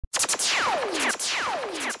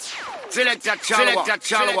Selector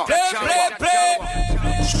Chalice. Play.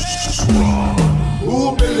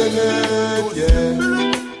 Who building it, yeah?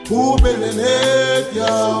 Who building it,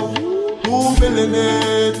 yo? Who building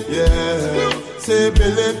it, yeah? Say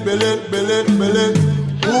build it. Who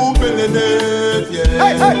building it, yeah?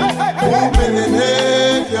 Who building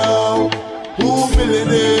it, yo? Who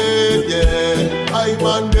building it, yeah? I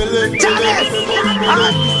man build it.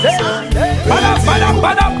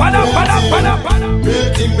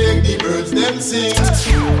 Building make the birds them sing.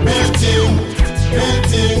 Building.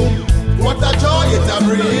 What a joy it a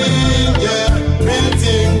bring, yeah.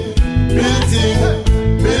 Building,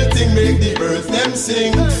 make the birds them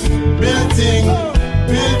sing. Building,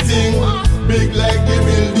 big like the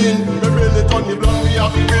building. We build it on the block, we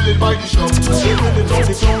have to build it by the shop. We build it on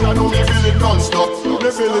the ground, I know we build it non-stop. We build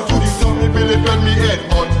it to the top, we build it when me head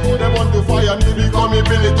hot. They want to fire me because me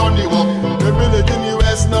build it on the walk. We build it in the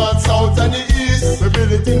west, north, south and the east. We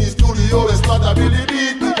build it in the studio, it's not a build it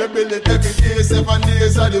beat. We build it every day, 7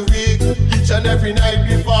 days of the week. Each and every night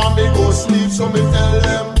before me go sleep. So me tell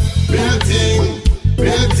them, building,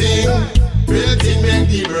 make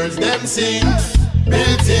the birds them sing.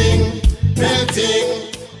 Building,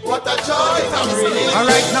 what a joy it a bring.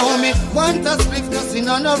 Alright now me want a split nothing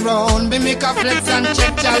on around. Me make a flex and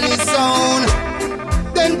check Chalice sound.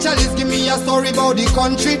 Then Chalice give me a story about the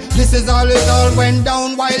country. This is how it all went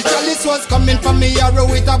down while Chalice was coming from me arrow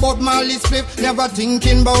with about Marley split. Never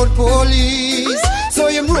thinking about police. So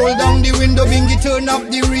him roll down the window, bingy turn up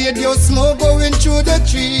the radio, smoke going through the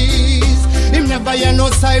trees. Him never hear no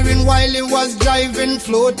siren while he was driving,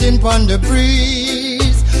 floating on the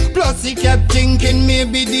breeze. Plus he kept thinking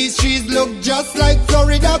maybe these trees look just like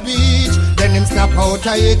Florida Beach. Then him snap out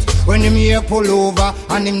of it when him here pull over.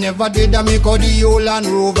 And him never did a make of the old Land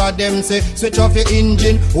Rover. Them say switch off your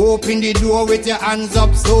engine, open the door with your hands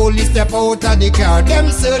up, slowly step out of the car.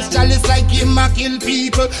 Them search Chalice like him a kill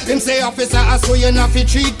people. Him say officer I saw you not fi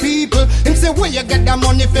treat people. Him say where you get the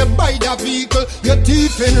money fi buy the vehicle. You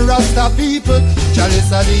thief in Rasta people.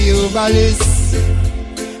 Chalice are the herbalist.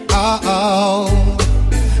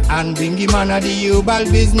 And Bingy man of the Ubal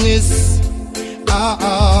business.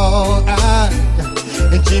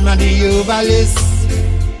 And Jim of the Ubalist.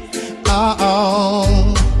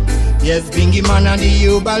 Yes, Bingy man of the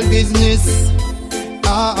Ubal business.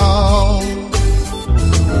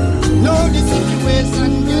 No, the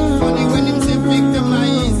situation get funny when him say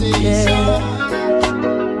victimization.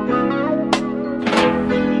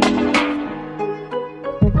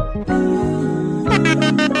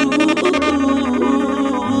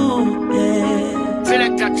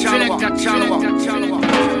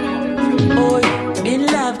 Oh, been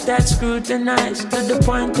love that scrutinized to the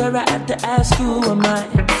point where I had to ask who am I.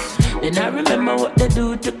 Then I remember what they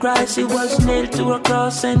do to Christ. He was nailed to a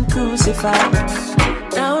cross and crucified.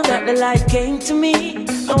 Now that the light came to me,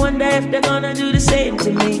 I wonder if they're gonna do the same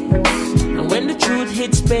to me. And when the truth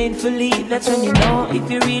hits painfully, that's when you know if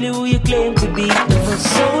you're really who you claim to be. For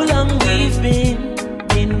so long we've been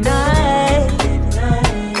denied,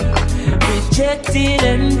 rejected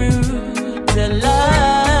and brutalized.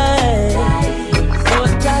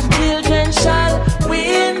 But our children shall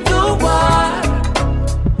win the war.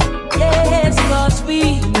 Yes, cause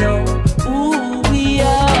we know who we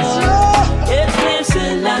are. Yes, we're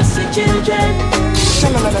Selassie children.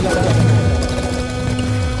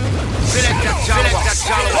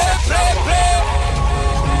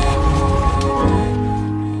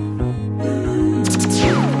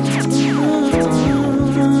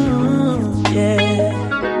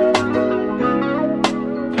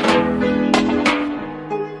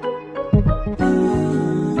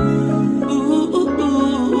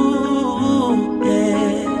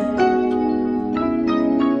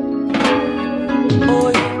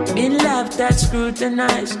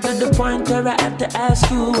 Scrutinized to the point where I had to ask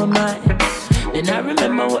who am I. Then I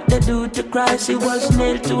remember what they do to Christ. He was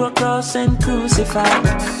nailed to a cross and crucified.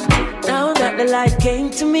 Now that the light came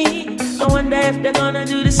to me, I wonder if they're gonna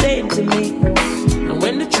do the same to me. And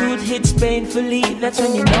when the truth hits painfully, that's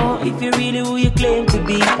when you know if you're really who you claim to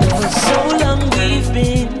be. For so long we've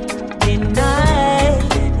been denied,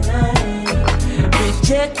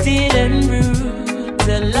 rejected and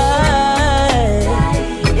brutalized.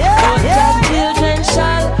 Children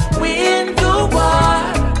shall win the war.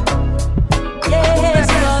 Yes,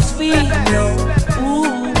 cause we know who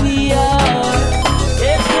we are.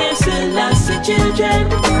 Yes, we're Selassie children.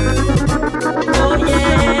 Oh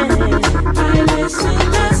yeah, I listen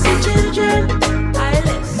Selassie children. I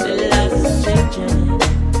listen Selassie children.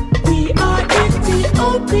 We are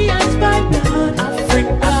Ethiopians by blood.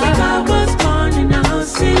 Africa was born in our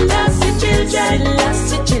Selassie children.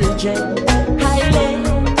 Selassie children.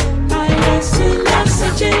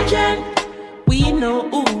 children, we know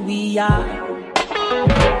who we are.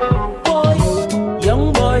 Boy,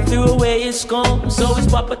 young boy threw away his comb, so his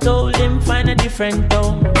papa told him find a different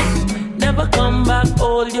home. Never come back,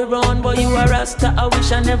 hold your own, boy, you a Rasta, I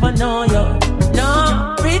wish I never know you.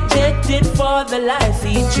 No, rejected for the life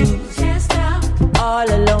he choose, all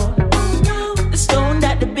alone. The stone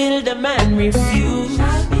that the builder man refused,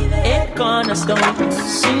 it cornerstone.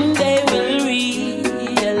 Soon they will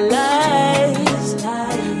realize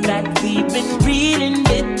that we've been reading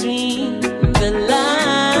between the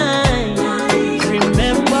lines.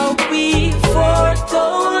 Remember we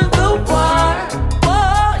foretold the war.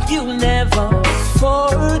 Oh, you never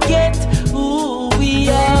forget who we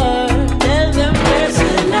are. Tell them there's a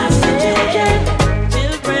last children.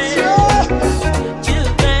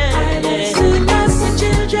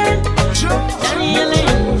 Daniel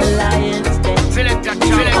in the lion's den. Select that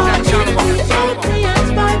chalice.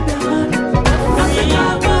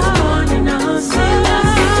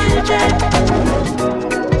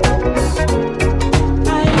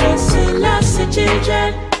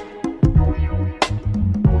 Children.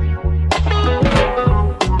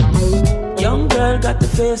 Young girl got to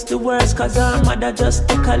face the worst, cause her mother just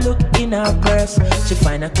took a look in her purse. She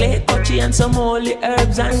find a clay cutchy and some holy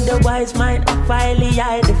herbs, and the wise mind of highly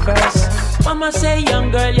hide the first. Mama say,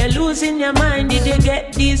 young girl, you're losing your mind. Did you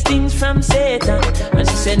get these things from Satan? And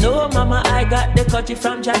she said, no, mama, I got the cutchy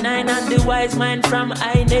from Janine and the wise mind from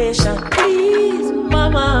I Nation. Please,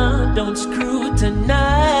 mama, don't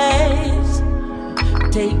scrutinize.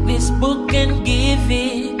 Take this book and give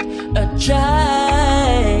it a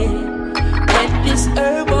try. Let this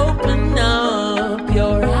herb open up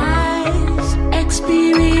your eyes.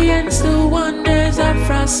 Experience the wonders of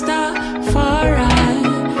Rastafari.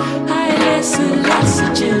 I listen,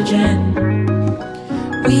 children.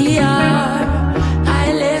 We are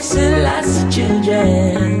I listen,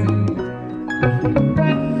 children.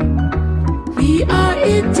 We are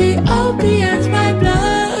Ethiopians by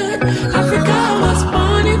blood. Africa was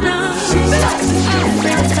born in us.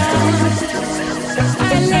 Africa. I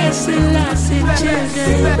listen,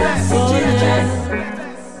 children. Oh, yeah.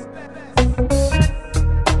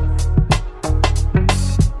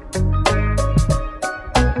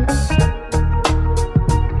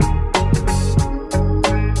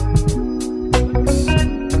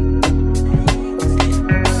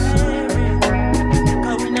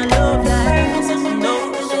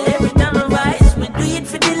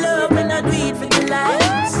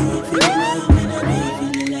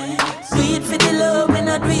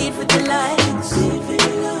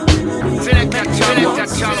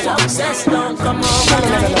 Success don't come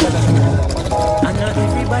overnight. I know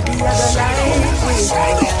everybody has a life with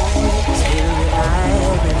still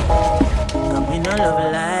behind. Cause we no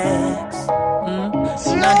love likes.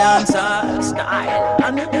 We no dance our style.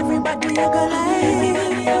 I know everybody has a life.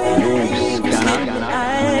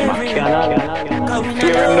 Cause we no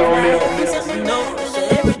love likes. No,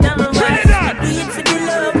 every time I rise, we do it for the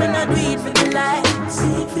love and I do it for the likes.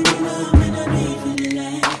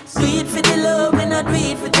 Do it for the love and I do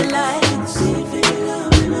it for the likes.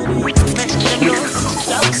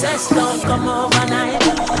 Success don't come overnight.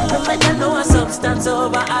 No matter know a substance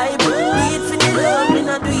over hype. Do it for the love and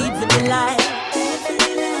I do it for the likes.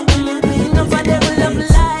 Enough of them love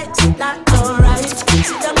likes, that's alright.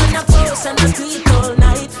 See them on a post and a tweet all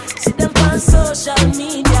night. See them on social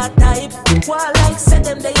media type. While like said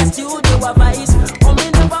them they a studio a vice. Oh me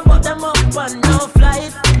never put them up on no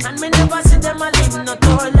flight. And me never see them a live no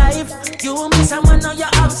tour life. You miss someone now you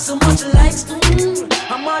have so much likes.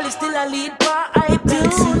 I'm always still a lead for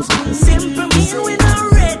iTunes. Simple mean we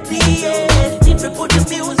not ready yet. If we put the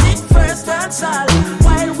music first, that's all.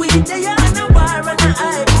 While we there on the bar and the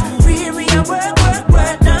hype. Really a work,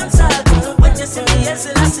 dance all. When you see me, yes,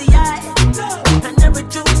 I see I. And every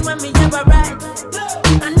tunes when me ever write.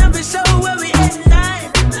 And every show where we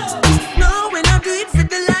headline. No, we not do it for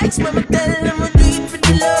the likes. When we tell them we do it for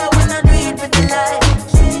the love. We not do it for the likes.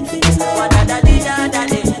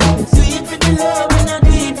 Da-da-da-da-da-da. Do it for the love. We not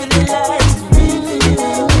do it for the likes.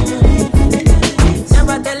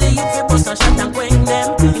 Never tell you if you bust a shot and quench them.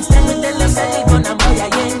 Instead we tell you sell it on a boy a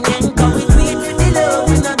yen. Cause we do it for the love.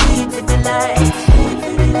 We not do it for the likes.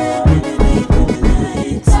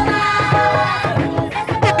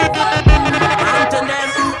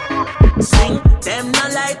 Sing, them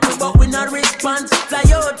not like me, but we not respond. Fly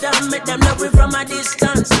out and make them love we from a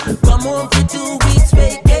distance. Come home for 2 weeks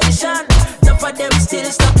vacation. Enough of them still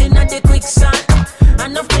stuck in the quicksand.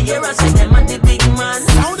 Enough to hear us say them are the big man.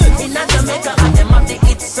 In Jamaica, and them have the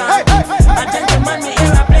hit song. I tell them man, me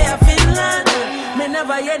hear a play a Finland. Me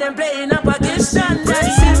never hear them playing a Pakistan. That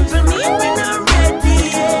simple mean we not ready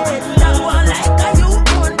head. That one like a you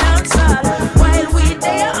on dance all. While we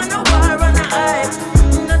there on a war on a eye.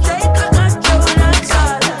 No take a control that's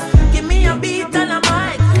all. Give me a beat and a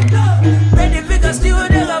mic. Ready figure still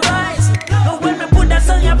the vice. No when me put that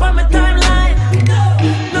song up on my timeline.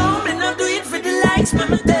 No, me not do it for the likes. Me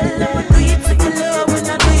tell them I do it for the love. We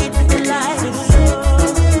not do it for the likes.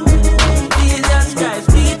 Jesus Christ,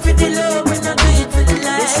 do it for the love. We not do it for the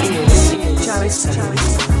likes. Chalice.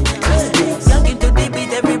 Young into the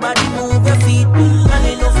beat, everybody move your feet. And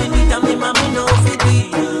they know fit it, and me mommy know fit it.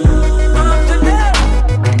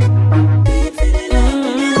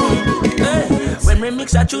 When we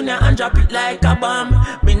mix a tune and drop it like a bomb,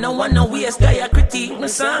 me no wanna waste guy critique my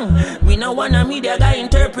song. Me no wanna media guy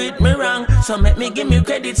interpret me wrong. So make me give me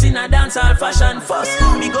credits in a dancehall fashion first.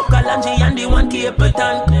 Big up Kalanji and the one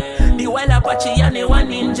Capleton, the Wild Apache and the one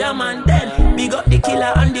Ninja Man. Then big up the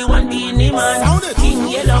Killer and the one Beanie Man. King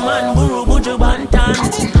Yellow Man, Buru Buju Bantan.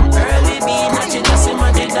 Early bean and she just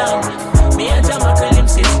simmer it down. Me and Jama call him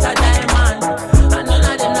Sister Diamond. And none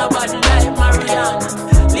of them no bad like Marianne.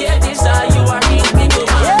 Ladies, are you are in big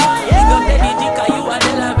man. Big up the Dika, you are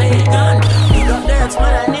the La Vegan. Big up the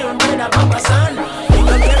X-Man and even brother Papa San. Big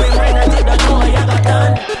up every man that you don't know I got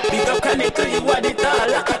done. Big up Chronicle, you are the tall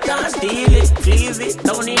like a tan. Steal it, please it,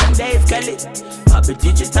 Tony and Dave Kelly. Happy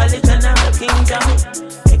digital it and I'm a King Tommy.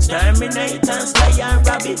 Exterminate and slay and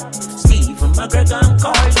rabbit. Stephen McGregor and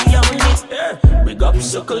Carly on it. Big up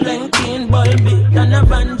Suckle and King Bulby.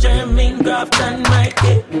 Donovan, Jermaine, Graft and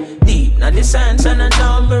Mikey. Deep now the science and I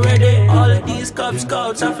know me ready. All of these Cub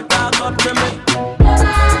Scouts have to talk up to me.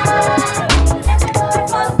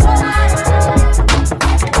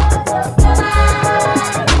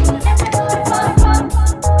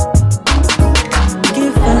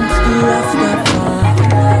 Give thanks to Rastafari.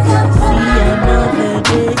 See another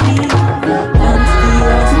day. Thanks to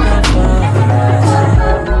Rastafari.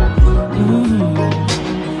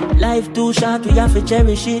 Life too short, we have to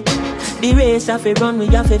cherish it. The race have to run, we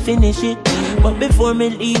have to finish it. But before me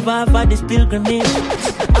leave off of this pilgrimage, I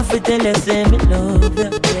have to tell you, say me love you,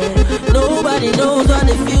 yeah. Nobody knows what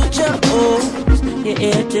the future holds. You're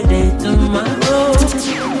here today, tomorrow.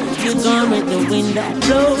 You're gone with the wind that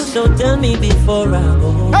blows. So tell me before I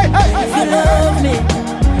go. If you love me,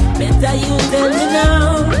 better you tell me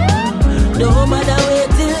now. No matter wait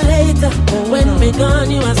till later. When me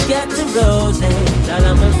gone, you are scared to roses. All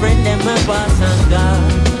of my friend, them my boss and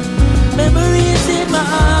God. Memories in my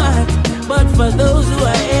heart, but for those who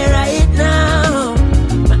are here right now,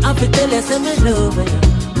 I have to tell you some love you.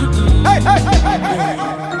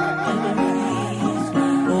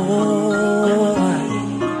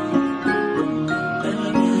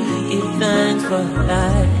 Give thanks for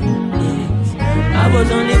life. Yes. I was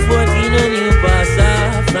only 14 when you passed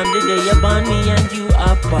off. From the day you born me and you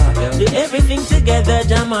apart. Do everything together,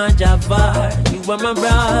 Jama Jafar. You were my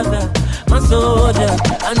brother, my soldier.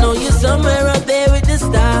 I know you're somewhere up there with the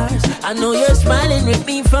stars. I know you're smiling with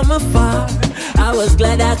me from afar. I was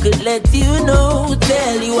glad I could let you know,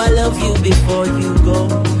 tell you I love you before you go.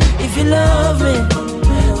 If you love me,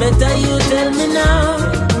 better you tell me now.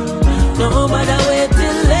 No matter wait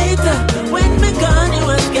till later. When me gone, you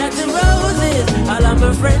was getting roses. All of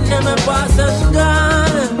my friends and my boss and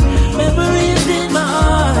gone. Memories in my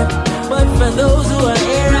heart, but for those who are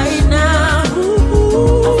here right now,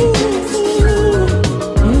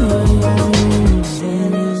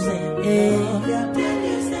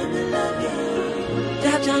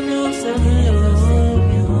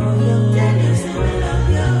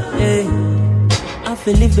 I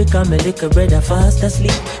feel live because me lick a brother fast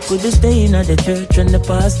asleep. Could you stay in at the church when the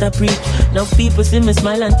pastor preach? Now people see me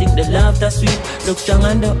smile and think the laughter sweet. Look strong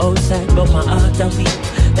on the outside but my heart a weak.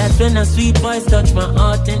 That's when a sweet voice touch my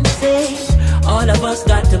heart and say, all of us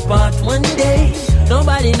got to part one day.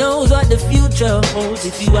 Nobody knows what the future holds.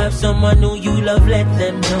 If you have someone who you love, let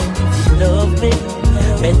them know. If you love me,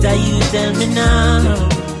 better you tell me now.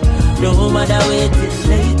 No matter wait till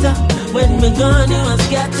later. When me gone, you must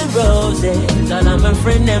get the roses. All of my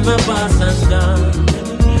friend and my boss and gone.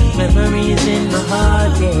 Memories in my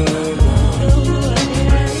heart, yeah.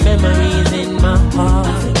 Memories in my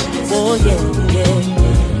heart. Oh yeah, yeah,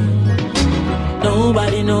 yeah.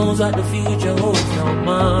 Nobody knows what the future holds, no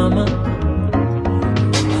mama.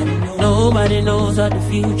 Nobody knows what the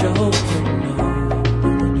future holds, no.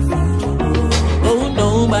 Oh,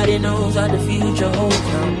 nobody knows what the future holds,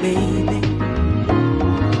 no, baby.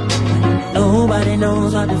 Nobody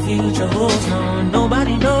knows what the future holds, no.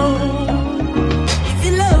 Nobody knows. If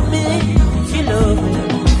you love me, if you love me,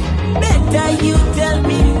 better you tell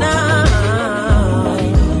me now.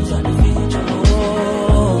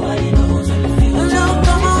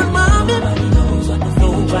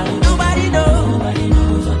 Nobody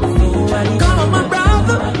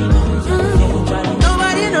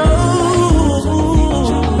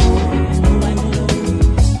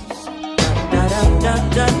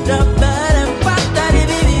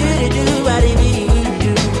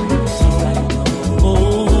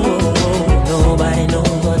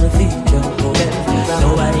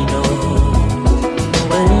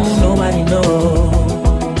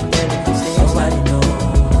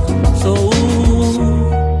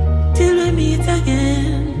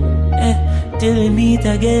it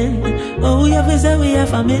again. Oh, you ever say we are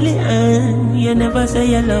family and you never say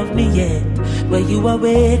you love me yet. Where you are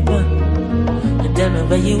wait one. You tell me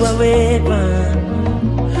where you are wait one.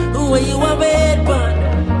 Where you are wait one.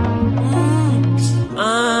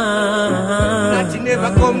 Nothing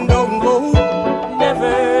never come down go.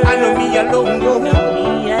 Never. I know me alone go.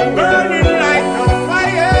 Burning like a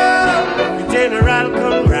fire. The general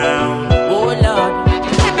come round. Oh Lord,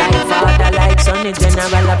 like father, like son, the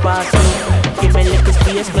general a pass me. Give me little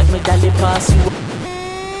space, make me dolly pass you.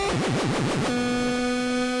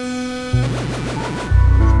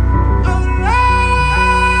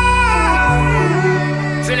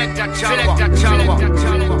 Select that Chalice.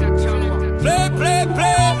 Play, play,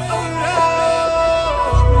 play.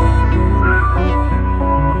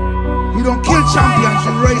 You don't kill champions,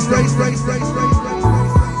 you race.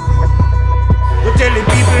 We're telling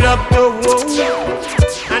people up the road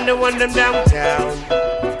and they want them downtown.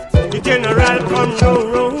 The general come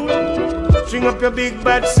round. String up your big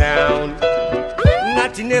bad sound.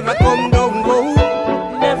 Nothing never come down go.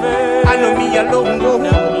 Never. I know me alone go.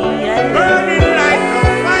 Burning like a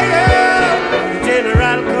fire. The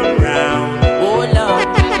general come round. Oh Lord,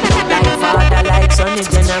 like father, like son, the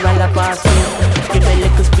general a pass me. Give me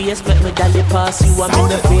little space, make me dolly pass you. I'm in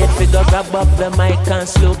the afraid figure, grab up the mic and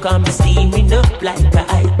slow. Come steaming up like a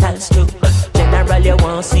ital stroke. General, you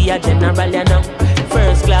won't see a general, you know.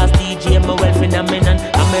 First class DJ, my well phenomenon.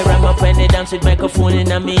 I'm a ram up when they dance with microphone in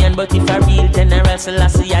a me hand. But if a real general,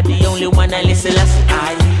 Selassie, you're the only one I listen.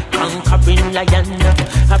 I conquering lion,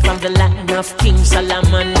 I'm from the land of King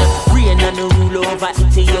Solomon. Reign and rule over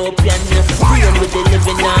Ethiopian. Reign with the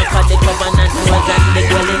living ark of the covenant. Was and the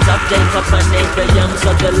dwellings of Jacob and Abraham.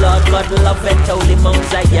 So the Lord God love and holy Mount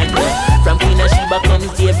Zion. From Queen of Sheba comes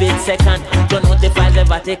David second. Don't notify the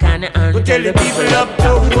Vatican and we tell the people up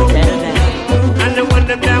the road and the one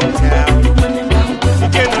them downtown. The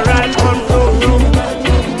general come road.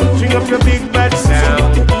 String up your big bad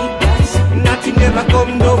sound. Nothing never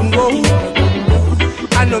come down go.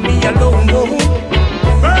 I know me alone go.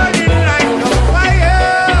 Burning like a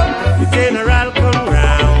fire. The general come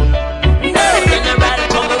round. General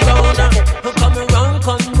come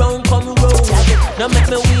round. Now make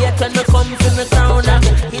me wait when me come to the crown.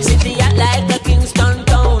 He city hot like a Kingston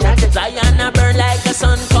town. Zion a burn like a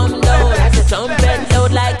sun come down. Trumpet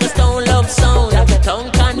loud like a stone love sound.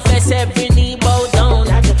 Tongue confess every knee bow down.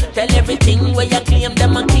 Tell everything where you claim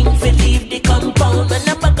them a king for leave the compound. When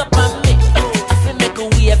I back up on me, if you make a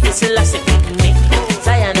way, if you still have to pick me.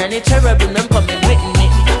 Zion and the cherubim them coming with me.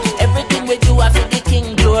 Everything we do I feel the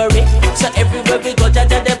king glory. So everywhere we go,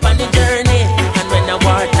 Jaja they on the journey. And when I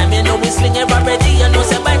war time, you know we sling it already. You know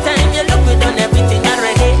so by time you look we done everything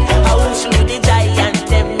already. I will slew the giant,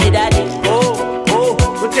 them me daddy.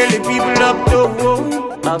 We tell the people up the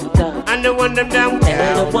road and the one them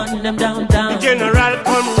downtown. The general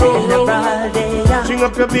come road. String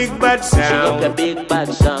up your big bad sound.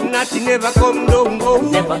 Nothing never come down go.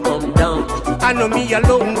 I know me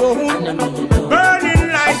alone go.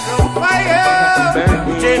 Burning like a fire.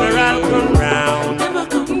 The general come round.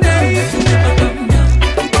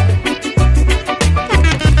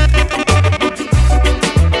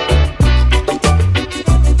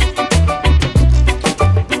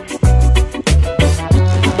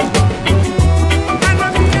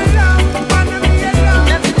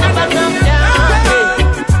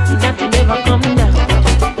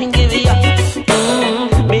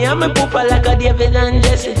 Me poopa like a David and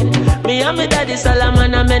Jesse. Me and me daddy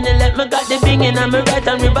Solomon and many let me got the bing in and me right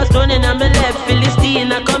and river stone in and me left.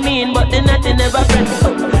 Philistine I come in but the nothing never friend.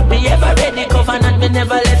 Me ever ready covenant me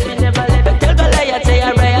never left. Tell Goliath say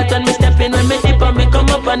I riot when me step in. When me dip and me come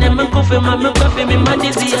up and then me goofy man me coffee me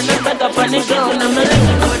majesty and I stack up on the ground and me like